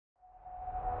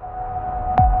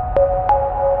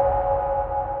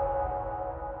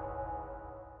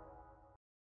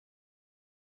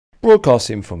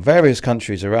Broadcasting from various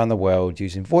countries around the world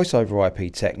using voice over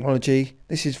IP technology,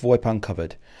 this is VoIP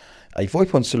Uncovered, a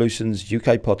VoIPon Solutions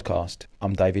UK podcast.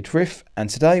 I'm David Frith, and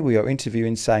today we are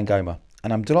interviewing Sangoma,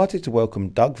 and I'm delighted to welcome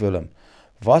Doug Vilim,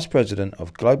 Vice President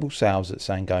of Global Sales at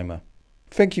Sangoma.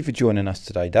 Thank you for joining us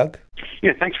today, Doug.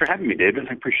 Yeah, thanks for having me, David.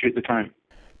 I appreciate the time.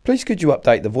 Please could you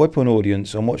update the VoIPon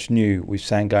audience on what's new with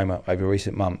Sangoma over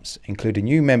recent months, including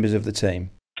new members of the team?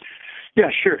 Yeah,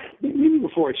 sure. Maybe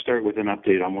before I start with an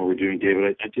update on what we're doing,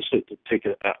 David, I just like to take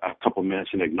a couple minutes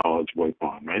and acknowledge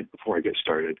VoIPon, right, before I get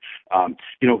started.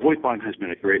 VoIPon has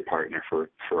been a great partner for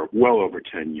well over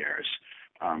 10 years.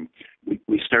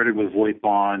 We started with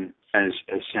VoIPon as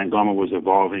Sangoma was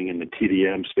evolving in the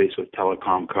TDM space with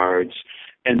telecom cards.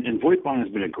 And VoIPon has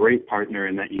been a great partner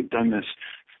in that you've done this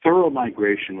thorough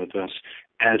migration with us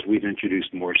as we've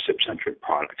introduced more SIP-centric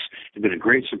products. You've been a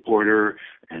great supporter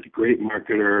and a great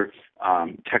marketer.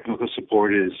 Technical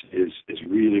support is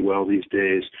really well these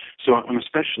days. So I'm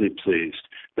especially pleased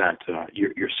that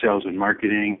your sales and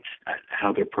marketing,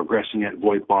 how they're progressing at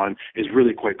VoIPon, is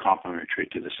really quite complementary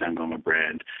to the Sangoma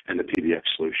brand and the PBX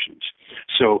solutions.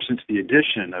 So since the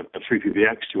addition of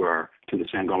FreePBX to the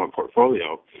Sangoma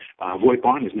portfolio,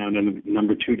 VoIPon is now the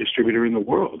number 2 distributor in the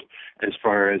world as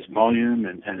far as volume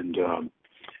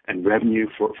and revenue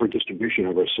for distribution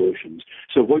of our solutions.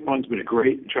 So VoIPon's been a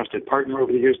great and trusted partner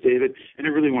over the years, David, and I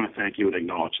really want to thank you and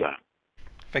acknowledge that.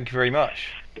 Thank you very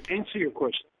much. To answer your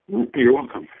question, you're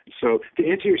welcome. So to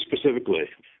answer you specifically,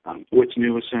 what's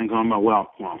new with Sangoma?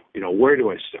 Well, where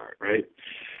do I start, right?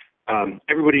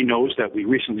 Everybody knows that we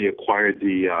recently acquired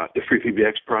the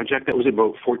FreePBX project. That was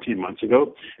about 14 months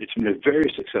ago. It's been a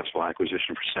very successful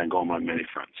acquisition for Sangoma on many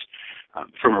fronts.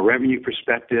 From a revenue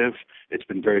perspective, it's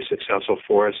been very successful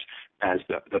for us as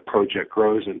the project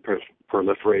grows and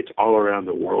proliferates all around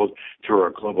the world through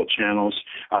our global channels.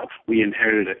 We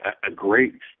inherited a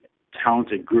great,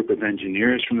 talented group of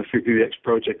engineers from the FreePBX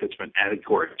project that's been added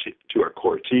to our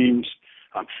core teams.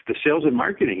 The sales and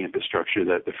marketing infrastructure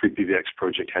that the FreePBX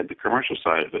project had, the commercial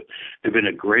side of it, they've been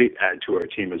a great add to our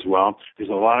team as well. There's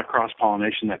a lot of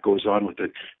cross-pollination that goes on with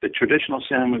the traditional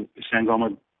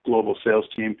Sangoma global sales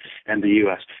team and the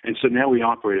U.S. And so now we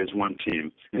operate as one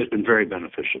team, and it's been very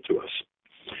beneficial to us.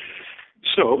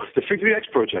 So the FreePBX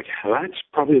project, that's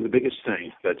probably the biggest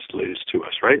thing that's latest to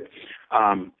us, right?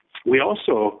 We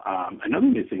also, another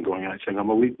new thing going on at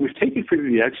Sangoma, we've taken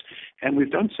FreePBX and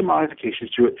we've done some modifications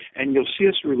to it, and you'll see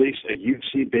us release a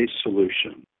UC-based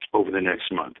solution over the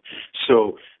next month.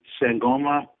 So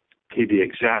Sangoma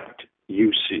PBX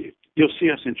UC. You'll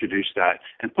see us introduce that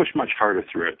and push much harder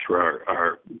through it through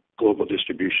our global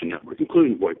distribution network,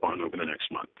 including VoIPon over the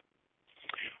next month.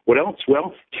 What else?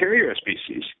 Well, carrier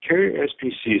SBCs. Carrier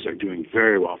SBCs are doing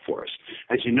very well for us.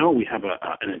 As you know, we have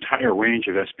an entire range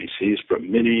of SBCs from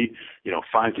mini,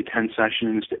 5 to 10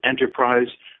 sessions, to enterprise,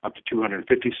 up to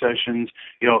 250 sessions,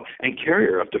 and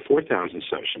carrier up to 4,000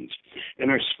 sessions. And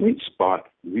our sweet spot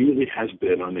really has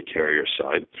been on the carrier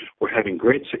side. We're having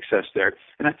great success there,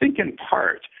 and I think in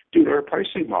part due to our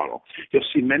pricing model. You'll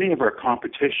see many of our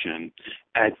competition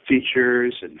add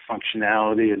features and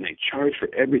functionality, and they charge for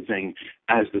everything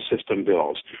as the system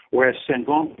bills. Whereas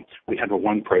Sangoma, we have a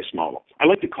one-price model. I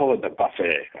like to call it the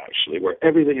buffet, actually, where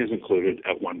everything is included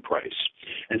at one price.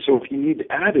 And so if you need to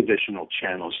add additional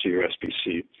channels to your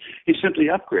SBC, you simply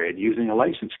upgrade using a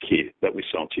license key that we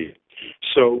sell to you.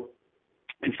 So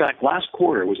in fact, last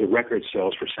quarter was a record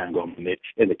sales for Sangoma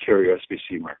in the carrier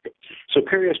SBC market. So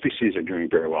carrier SBCs are doing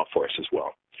very well for us as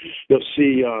well. You'll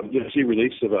see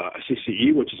release of a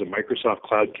CCE, which is a Microsoft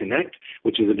Cloud Connect,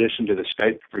 which is in addition to the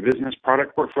Skype for Business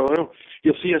product portfolio.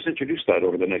 You'll see us introduce that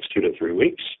over the next 2 to 3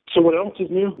 weeks. So what else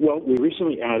is new? Well, we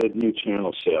recently added new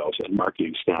channel sales and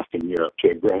marketing staff in Europe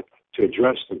to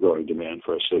address the growing demand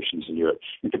for our solutions in Europe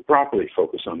and to properly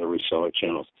focus on the reseller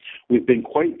channels. We've been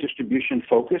quite distribution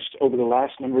focused over the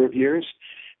last number of years,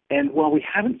 and while we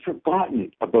haven't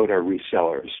forgotten about our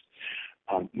resellers,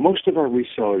 most of our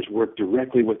resellers work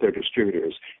directly with their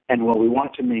distributors, and while we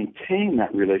want to maintain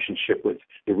that relationship with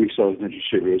the resellers and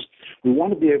distributors, we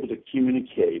want to be able to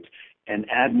communicate and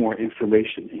add more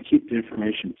information and keep the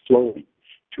information flowing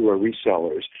to our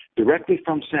resellers directly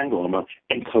from Sangoma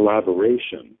in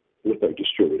collaboration with our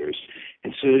distributors.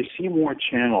 And so you see more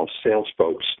channel sales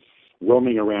folks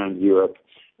roaming around Europe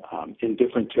in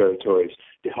different territories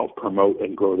to help promote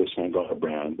and grow the Sangoma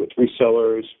brand with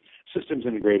resellers, systems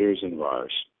integrators, and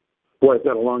VARs. Boy, I've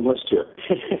got a long list here.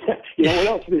 You know what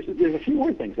else? There's a few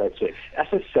more things I'd say.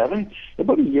 SS7,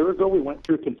 about a year ago, we went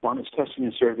through conformance testing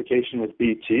and certification with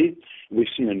BT. We've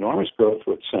seen enormous growth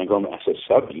with Sangoma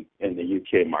SS7 in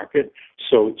the UK market.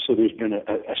 So there's been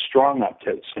a strong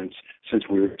uptick since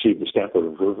we received the stamp of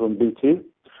approval from BT.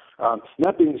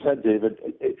 That being said, David,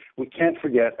 we can't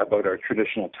forget about our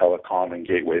traditional telecom and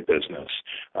gateway business.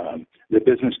 The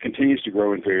business continues to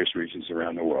grow in various regions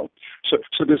around the world. So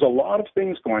there's a lot of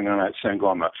things going on at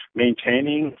Sangoma,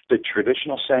 maintaining the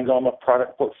traditional Sangoma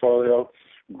product portfolio,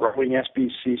 growing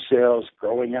SBC sales,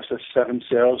 growing SS7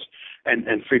 sales, and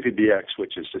FreePBX,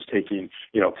 which is just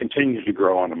continuing to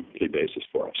grow on a monthly basis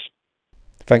for us.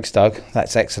 Thanks, Doug.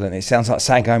 That's excellent. It sounds like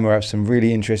Sangoma have some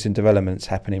really interesting developments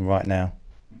happening right now.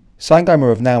 Sangoma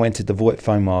have now entered the VoIP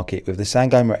phone market with the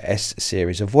Sangoma S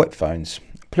series of VoIP phones.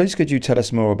 Please could you tell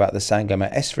us more about the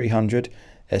Sangoma S300,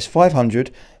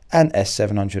 S500 and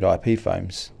S700 IP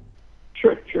phones?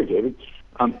 Sure, David.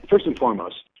 First and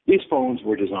foremost, these phones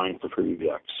were designed for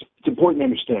FreePBX. It's important to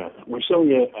understand we're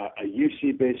selling a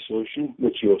UC-based solution,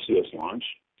 which you'll see us launch,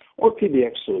 or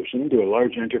PBX solution to a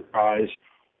large enterprise,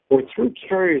 or through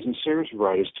carriers and service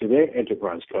providers to their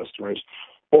enterprise customers,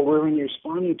 or when you're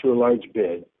responding to a large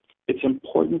bid. It's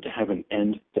important to have an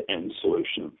end-to-end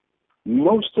solution.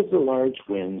 Most of the large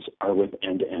wins are with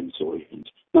end-to-end solutions.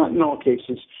 Not in all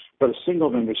cases, but a single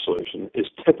vendor solution is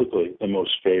typically the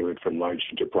most favored from large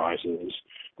enterprises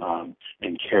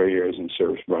and carriers and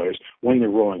service providers when they're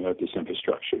rolling out this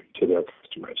infrastructure to their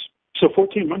customers. So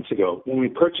 14 months ago, when we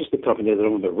purchased the company that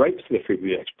owned the rights to the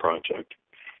FreePBX project,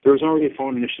 there was already a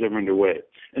phone initiative underway.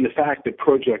 And the fact the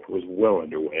project was well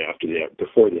underway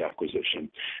before the acquisition.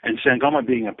 And Sangoma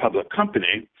being a public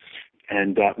company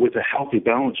and with a healthy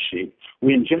balance sheet,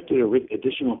 we injected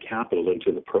additional capital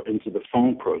into the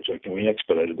phone project, and we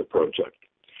expedited the project.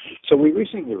 So we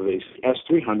recently released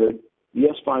S300, the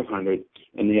S500,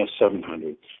 and the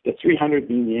S700. The 300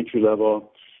 being the entry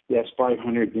level, the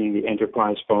S500 being the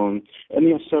enterprise phone, and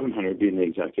the S700 being the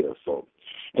executive phone.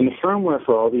 And the firmware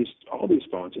for all these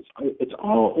phones, it's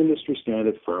all industry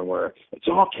standard firmware. It's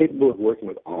all capable of working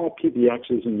with all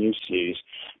PBXs and UCs.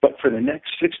 But for the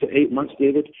next 6 to 8 months,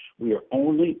 David, we are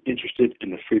only interested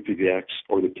in the FreePBX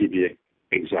or the PBX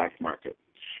exact market.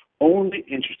 Only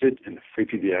interested in the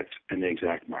FreePBX and the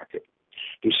exact market.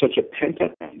 There's such a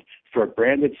pent-up demand for a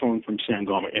branded phone from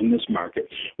Sangoma in this market.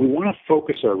 We want to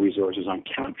focus our resources on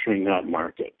capturing that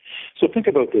market. So think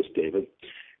about this, David.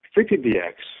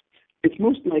 FreePBX, it's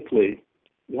most likely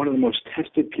one of the most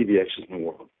tested PBXs in the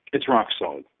world. It's rock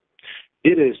solid.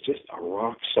 It is just a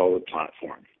rock solid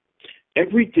platform.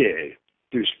 Every day,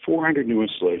 there's 400 new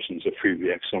installations of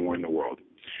FreePBX somewhere in the world.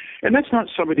 And that's not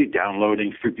somebody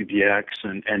downloading FreePBX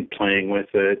and playing with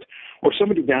it, or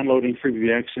somebody downloading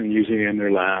FreePBX and using it in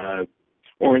their lab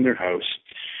or in their house.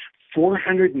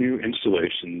 400 new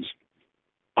installations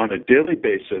on a daily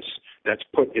basis that's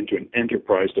put into an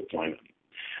enterprise deployment.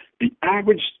 The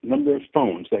average number of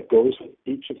phones that goes with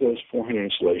each of those 400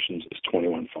 installations is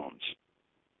 21 phones.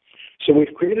 So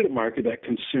we've created a market that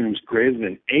consumes greater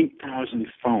than 8,000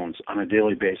 phones on a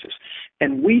daily basis.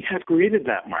 And we have created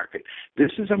that market.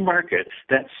 This is a market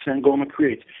that Sangoma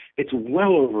creates. It's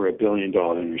well over $1 billion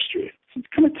industry. It's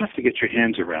kind of tough to get your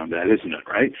hands around that, isn't it,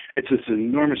 right? It's this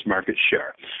enormous market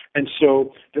share. And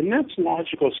so the next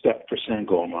logical step for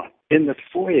Sangoma in the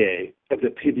foyer of the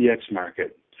PBX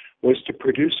market was to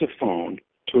produce a phone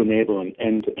to enable an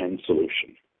end-to-end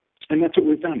solution. And that's what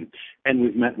we've done. And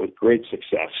we've met with great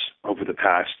success over the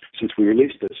past, since we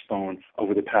released this phone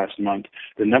over the past month.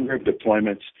 The number of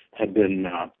deployments have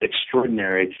been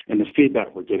extraordinary, and the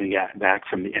feedback we're getting back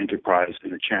from the enterprise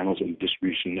and the channels and the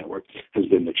distribution network has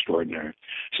been extraordinary.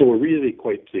 So we're really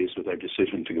quite pleased with our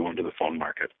decision to go into the phone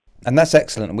market. And that's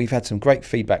excellent. We've had some great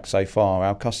feedback so far.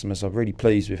 Our customers are really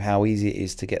pleased with how easy it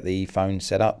is to get the phone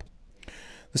set up.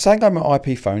 The Sangoma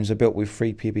IP phones are built with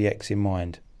FreePBX in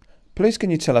mind. Please can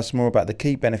you tell us more about the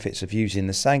key benefits of using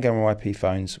the Sangoma IP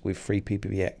phones with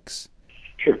FreePBX?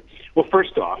 Sure. Well,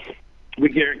 first off, we're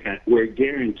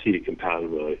guaranteed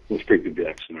compatibility with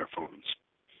FreePBX in our phones.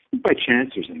 If by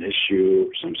chance there's an issue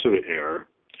or some sort of error,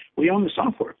 we own the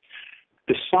software.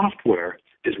 The software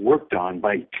is worked on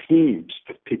by teams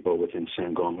of people within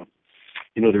Sangoma.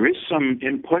 You know, there is some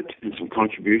input and some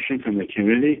contribution from the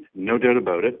community, no doubt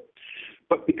about it.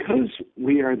 But because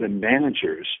we are the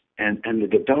managers and the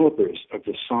developers of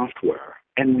the software,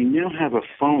 and we now have a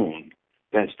phone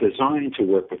that's designed to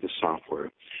work with the software,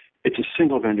 it's a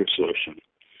single vendor solution.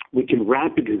 We can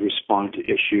rapidly respond to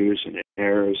issues and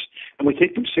errors, and we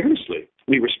take them seriously.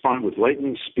 We respond with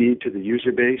lightning speed to the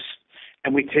user base,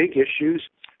 and we take issues,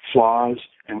 flaws,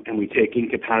 and we take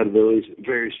incompatibilities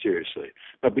very seriously.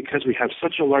 But because we have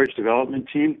such a large development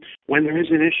team, when there is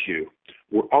an issue,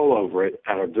 we're all over it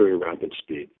at a very rapid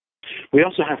speed. We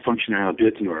also have functionality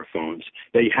built into our phones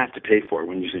that you have to pay for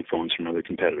when using phones from other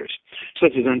competitors,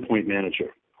 such as Endpoint Manager.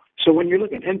 So when you're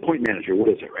looking at Endpoint Manager, what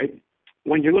is it, right?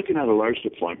 When you're looking at a large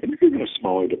deployment, if you're doing a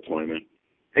smaller deployment,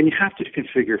 and you have to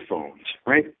configure phones,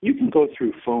 right? You can go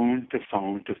through phone to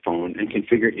phone to phone and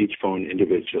configure each phone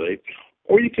individually,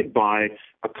 or you could buy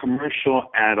a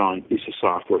commercial add-on piece of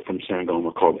software from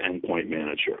Sangoma called Endpoint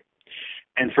Manager.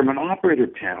 And from an operator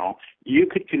panel, you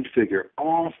could configure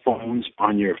all phones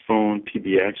on your phone,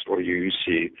 PBX, or your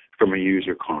UC from a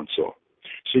user console.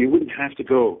 So you wouldn't have to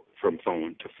go from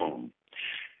phone to phone.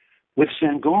 With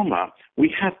Sangoma,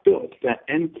 we have built that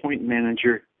Endpoint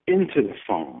Manager into the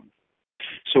phone.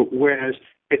 So whereas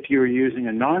if you're using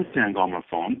a non-Sangoma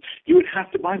phone, you would have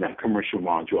to buy that commercial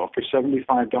module for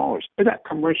 $75, or that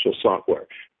commercial software,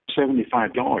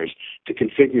 $75 to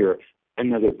configure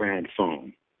another brand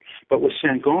phone. But with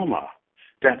Sangoma,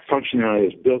 that functionality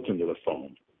is built into the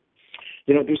phone.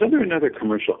 You know, there's another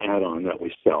commercial add-on that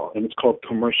we sell, and it's called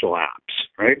Commercial Apps,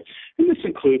 right? And this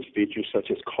includes features such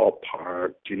as Call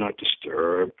Park, Do Not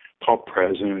Disturb, Call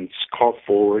Presence, Call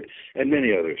Forward, and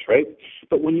many others, right?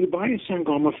 But when you buy a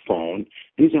Sangoma phone,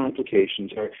 these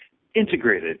applications are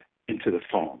integrated into the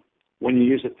phone. When you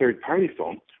use a third-party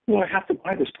phone, well, I have to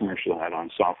buy this commercial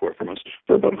add-on software from us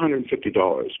for about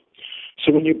 $150.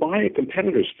 So when you buy a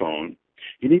competitor's phone,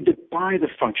 you need to buy the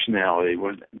functionality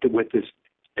with this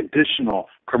additional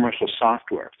commercial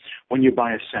software. When you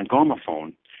buy a Sangoma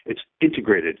phone, it's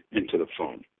integrated into the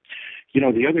phone. You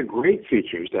know, the other great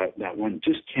features that one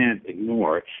just can't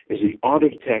ignore is the auto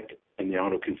detect and the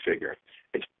auto configure.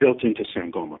 It's built into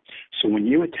Sangoma. So when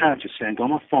you attach a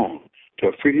Sangoma phone to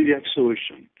a FreePBX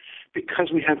solution,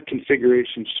 because we have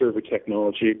configuration server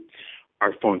technology,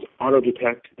 our phones auto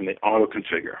detect and they auto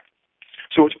configure.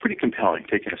 So it's pretty compelling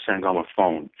taking a Sangoma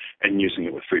phone and using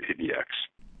it with FreePBX.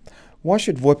 Why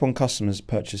should VoIPon customers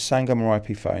purchase Sangoma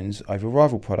IP phones over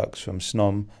rival products from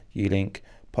Snom, Ulink,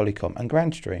 Polycom and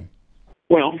Grandstream?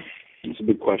 Well, it's a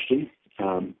big question.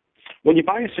 When you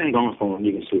buy a Sangoma phone,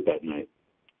 you can sleep at night,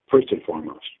 first and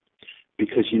foremost,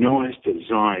 because you know it's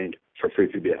designed for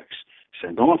FreePBX.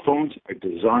 Sangoma phones are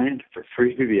designed for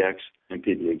FreePBX and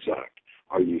PBExact,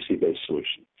 our UC-based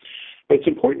solution. But it's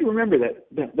important to remember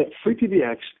that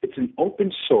FreePBX, it's an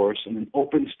open source and an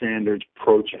open standards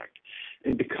project.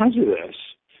 And because of this,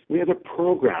 we have a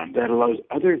program that allows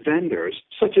other vendors,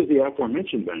 such as the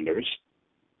aforementioned vendors,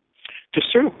 to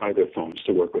certify their phones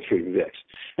to work with FreePBX.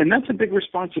 And that's a big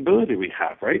responsibility we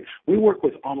have, right? We work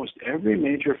with almost every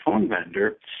major phone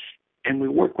vendor, and we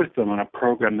work with them on a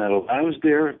program that allows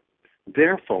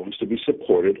their phones to be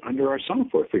supported under our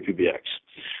software, FreePBX.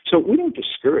 So we don't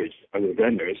discourage other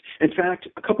vendors. In fact,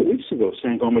 a couple of weeks ago,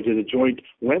 Sangoma did a joint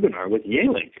webinar with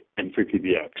Ulink and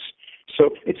FreePBX.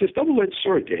 So it's this double-edged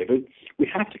sword, David. We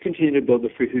have to continue to build the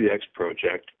FreePBX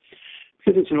project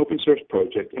because it's an open source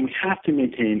project, and we have to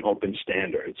maintain open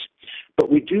standards.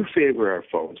 But we do favor our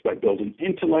phones by building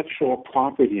intellectual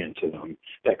property into them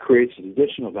that creates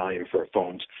additional value for our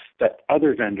phones that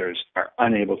other vendors are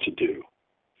unable to do.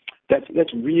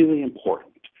 That's really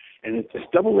important. And it's this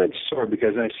double-edged sword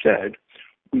because, as I said,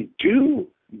 we do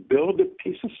build a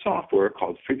piece of software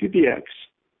called FreePBX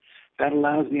that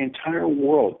allows the entire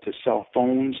world to sell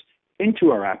phones into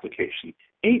our application,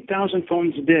 8,000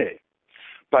 phones a day.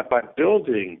 But by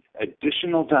building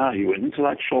additional value and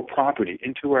intellectual property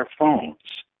into our phones,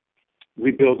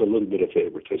 we build a little bit of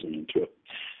favoritism into it.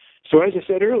 So as I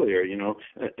said earlier, you know,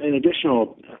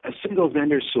 a single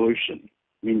vendor solution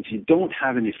means you don't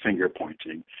have any finger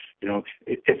pointing. You know,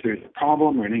 if there's a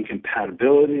problem or an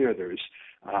incompatibility or there's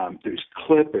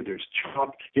clip or there's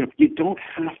chop, you know, you don't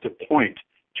have to point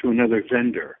to another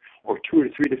vendor or 2 or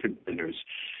 3 different vendors.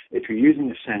 If you're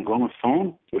using a Sangoma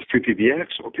phone with FreePBX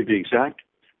or PBExact,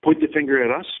 point the finger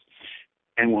at us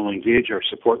and we'll engage our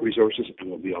support resources and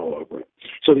we'll be all over it.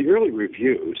 So the early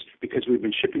reviews, because we've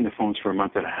been shipping the phones for a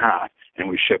month and a half, and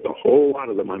we shipped a whole lot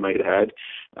of them, I might add,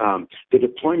 the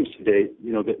deployments today,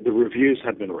 you know, the reviews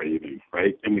have been raving,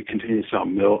 right? And we continue to sell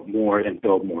more and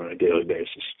build more on a daily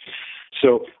basis.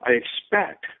 So I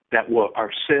expect that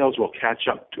our sales will catch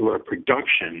up to our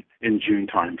production in June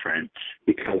timeframe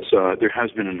because there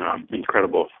has been an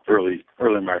incredible early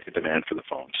market demand for the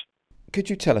phones. Could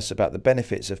you tell us about the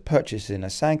benefits of purchasing a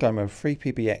Sangoma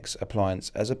FreePBX appliance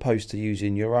as opposed to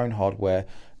using your own hardware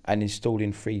and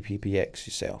installing FreePBX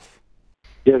yourself?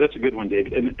 Yeah, that's a good one,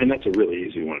 David, and that's a really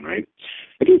easy one, right?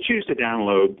 If you choose to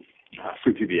download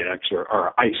FreePBX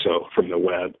or ISO from the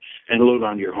web and load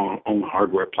on your own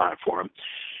hardware platform,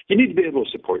 you need to be able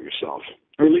to support yourself,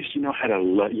 or at least you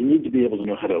need to be able to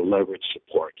know how to leverage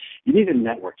support. You need a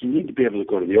network. You need to be able to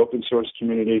go to the open source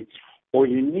community, or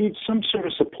you need some sort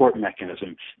of support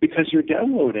mechanism because you're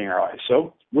downloading our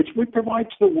ISO, which we provide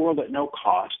to the world at no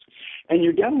cost, and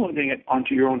you're downloading it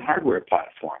onto your own hardware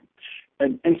platform.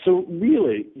 And so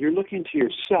really, you're looking to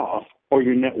yourself or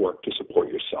your network to support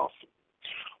yourself.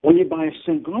 When you buy a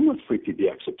Sangoma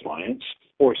FreePBX appliance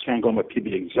or Sangoma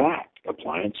PBX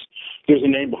appliance, there's a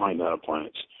name behind that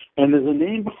appliance. And there's a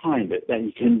name behind it that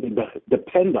you can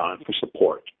depend on for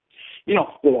support.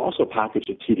 We'll also package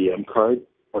a TDM card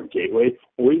or gateway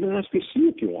or even SBC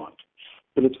if you want.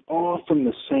 But it's all from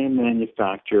the same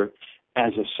manufacturer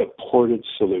as a supported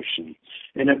solution.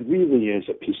 And it really is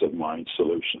a peace of mind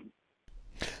solution.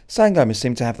 Sangoma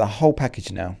seem to have the whole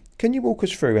package now. Can you walk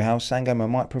us through how Sangoma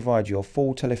might provide your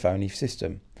full telephony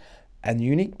system and the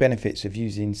unique benefits of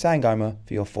using Sangoma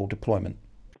for your full deployment?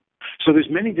 So there's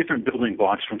many different building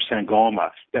blocks from Sangoma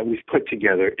that we've put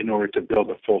together in order to build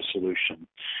a full solution.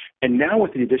 And now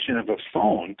with the addition of a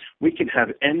phone, we can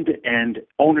have end-to-end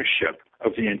ownership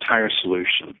of the entire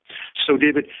solution. So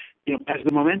David, as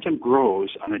the momentum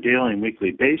grows on a daily and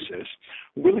weekly basis,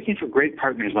 we're looking for great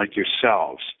partners like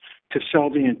yourselves to sell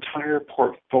the entire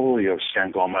portfolio of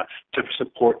Sangoma to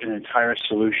support an entire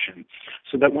solution,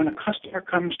 so that when a customer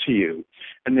comes to you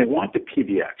and they want the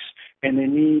PBX and they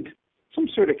need some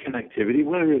sort of connectivity,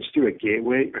 whether it's through a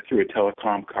gateway or through a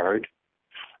telecom card,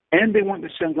 and they want the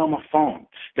Sangoma phone,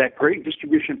 that great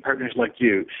distribution partners like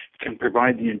you can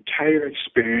provide the entire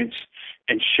experience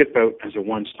and ship out as a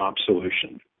one-stop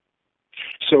solution.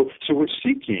 So we're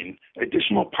seeking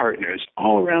additional partners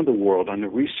all around the world on the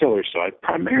reseller side,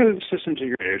 primarily the systems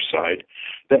integrator side,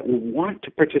 that will want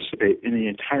to participate in the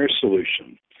entire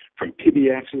solution, from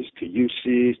PBXs to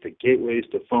UCs to gateways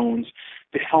to phones,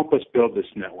 to help us build this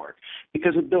network,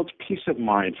 because it builds peace of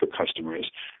mind for customers.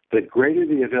 The greater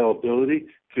the availability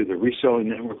through the reseller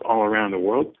network all around the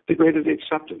world, the greater the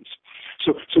acceptance.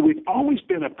 So we've always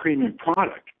been a premium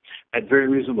product at very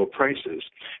reasonable prices.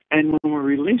 And when we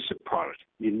release a product,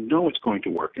 you know it's going to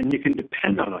work, and you can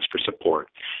depend on us for support.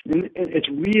 And it's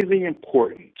really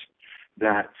important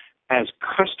that as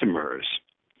customers,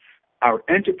 our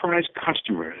enterprise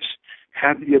customers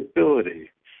have the ability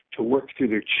to work through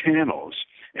their channels,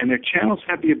 and their channels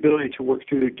have the ability to work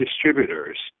through their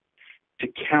distributors to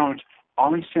count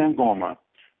on Sangoma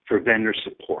for vendor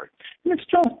support. And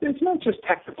it's not just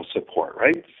technical support,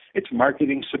 right? It's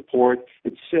marketing support,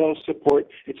 it's sales support,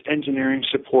 it's engineering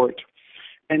support.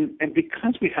 And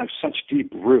because we have such deep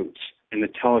roots in the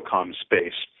telecom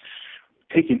space,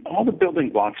 taking all the building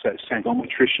blocks that Sangoma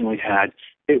traditionally had,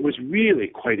 it was really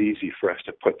quite easy for us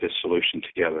to put this solution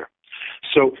together.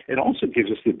 So it also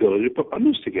gives us the ability to put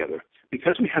bundles together.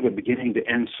 Because we have a beginning to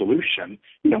end solution,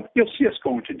 you'll see us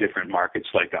go into different markets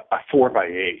like a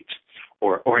 4x8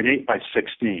 or an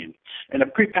 8x16, and a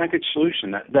prepackaged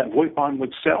solution that VoIPon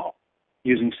would sell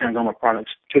using Sangoma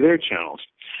products to their channels.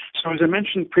 So as I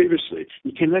mentioned previously,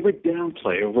 you can never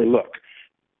downplay, overlook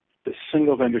the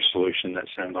single vendor solution that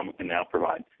Sangoma can now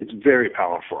provide. It's very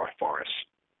powerful for us.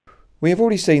 We have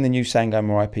already seen the new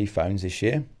Sangoma IP phones this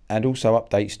year, and also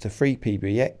updates to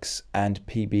FreePBX and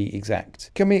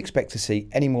PBX. Can we expect to see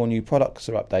any more new products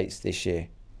or updates this year?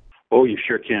 Oh, you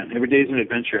sure can. Every day is an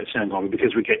adventure at Sangoma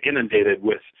because we get inundated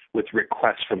with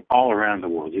requests from all around the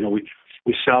world.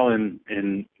 We sell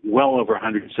in well over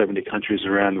 170 countries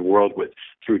around the world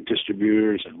through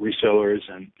distributors and resellers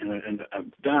and a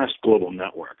vast global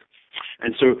network.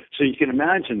 And so you can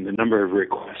imagine the number of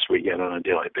requests we get on a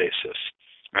daily basis,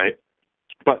 right?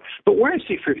 But where I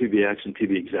see FreePBX and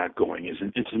PBX going is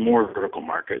into more vertical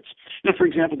markets. For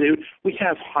example, David, we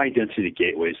have high-density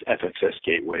gateways, FXS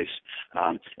gateways,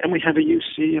 and we have a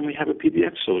UC and we have a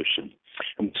PBX solution.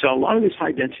 And so a lot of these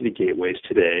high-density gateways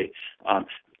today,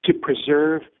 to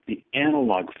preserve the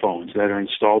analog phones that are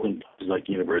installed in places like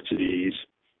universities,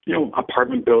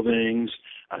 apartment buildings,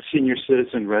 senior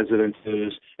citizen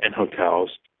residences, and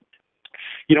hotels.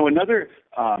 Another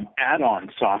add-on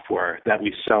software that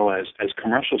we sell as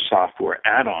commercial software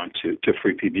add-on to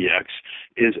FreePBX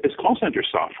is call center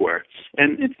software.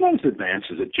 And it's not as advanced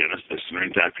as a Genesis or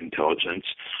Intact Intelligence,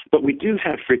 but we do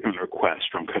have frequent requests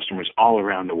from customers all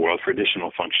around the world for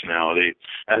additional functionality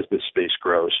as the space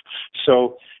grows.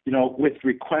 So, with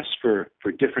requests for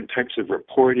different types of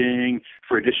reporting,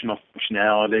 for additional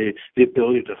functionality, the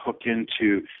ability to hook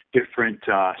into different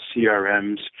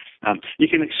CRMs, you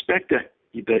can expect that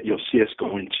you'll see us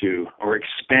go into or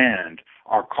expand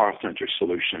our call center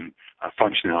solution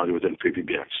functionality within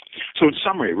FreePBX. So in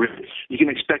summary, really, you can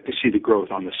expect to see the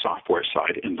growth on the software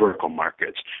side in vertical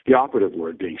markets, the operative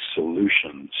word being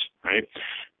solutions, right?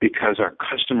 Because our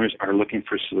customers are looking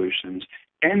for solutions,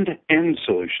 end-to-end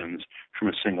solutions from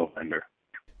a single vendor.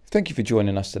 Thank you for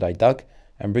joining us today, Doug,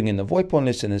 and bringing the VoIPon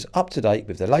listeners up to date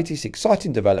with the latest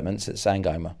exciting developments at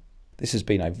Sangoma. This has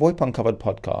been a VoIP Uncovered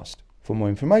podcast. For more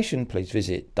information, please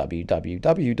visit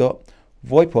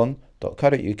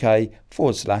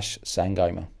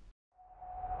www.voipon.co.uk/Sangoma.